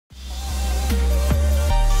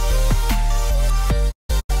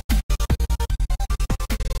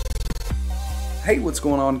Hey, what's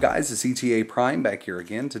going on, guys? It's ETA Prime back here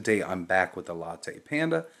again. Today I'm back with the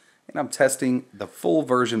LattePanda, and I'm testing the full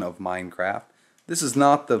version of Minecraft. This is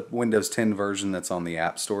not the Windows 10 version that's on the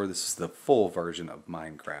App Store. This is the full version of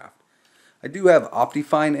Minecraft. I do have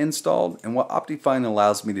Optifine installed, and what Optifine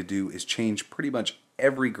allows me to do is change pretty much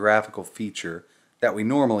every graphical feature that we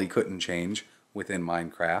normally couldn't change within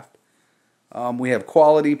Minecraft. We have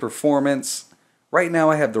quality, performance. Right now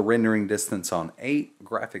I have the rendering distance on 8,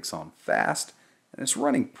 graphics on fast, and it's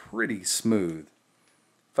running pretty smooth.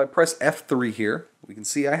 If I press F3 here, we can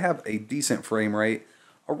see I have a decent frame rate.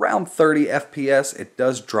 Around 30 FPS, it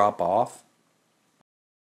does drop off.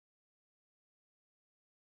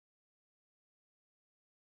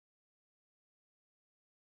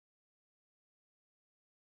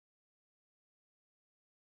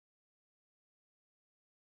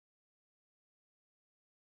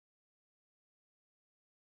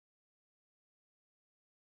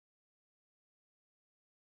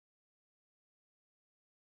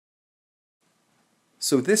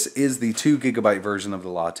 So this is the 2 GB version of the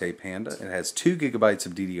LattePanda. It has 2 GB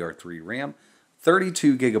of DDR3 RAM,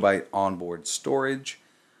 32 GB onboard storage,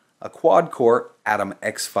 a quad-core Atom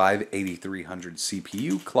X5 8300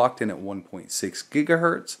 CPU clocked in at 1.6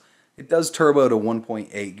 GHz. It does turbo to 1.8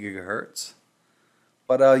 GHz.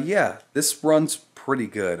 But yeah, this runs pretty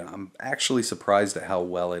good. I'm actually surprised at how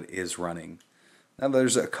well it is running. Now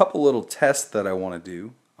there's a couple little tests that I want to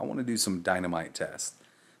do. I want to do some dynamite tests,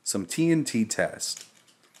 some TNT tests.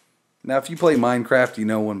 Now, if you play Minecraft, you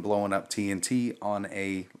know when blowing up TNT on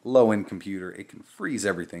a low-end computer, it can freeze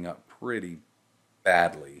everything up pretty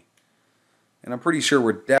badly. And I'm pretty sure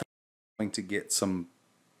we're definitely going to get some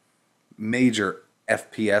major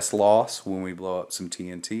FPS loss when we blow up some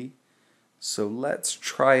TNT. So let's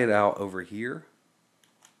try it out over here.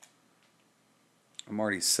 I'm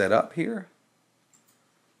already set up here.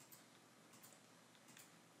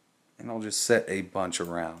 And I'll just set a bunch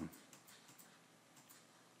around.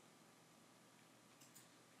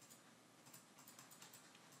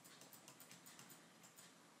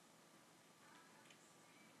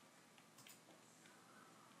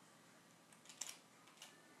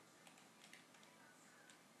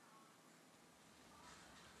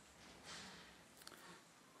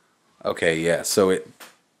 Okay, yeah, so it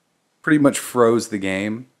pretty much froze the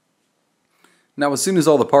game. Now, as soon as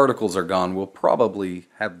all the particles are gone, we'll probably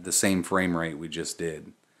have the same frame rate we just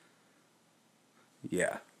did.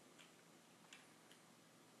 Yeah.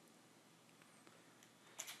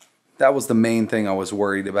 That was the main thing I was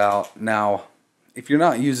worried about. Now, if you're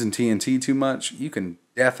not using TNT too much, you can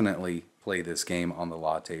definitely play this game on the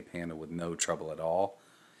LattePanda with no trouble at all.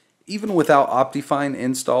 Even without Optifine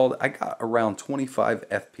installed, I got around 25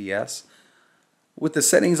 FPS. With the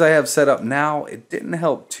settings I have set up now, it didn't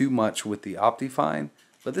help too much with the Optifine,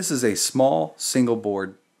 but this is a small, single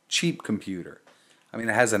board, cheap computer. I mean,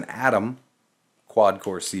 it has an Atom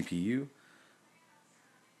quad-core CPU.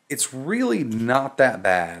 It's really not that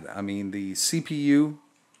bad. I mean, the CPU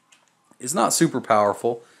is not super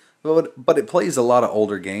powerful, but it plays a lot of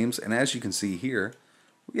older games, and as you can see here,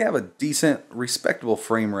 we have a decent, respectable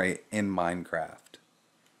frame rate in Minecraft.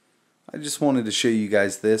 I just wanted to show you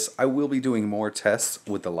guys this. I will be doing more tests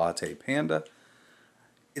with the LattePanda.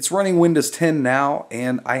 It's running Windows 10 now,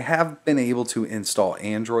 and I have been able to install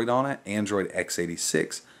Android on it, Android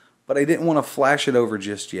x86, but I didn't want to flash it over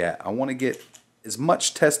just yet. I want to get as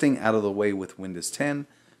much testing out of the way with Windows 10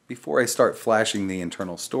 before I start flashing the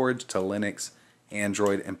internal storage to Linux,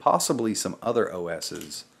 Android, and possibly some other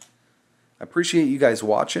OSs. I appreciate you guys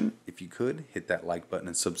watching. If you could, hit that like button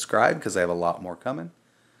and subscribe because I have a lot more coming.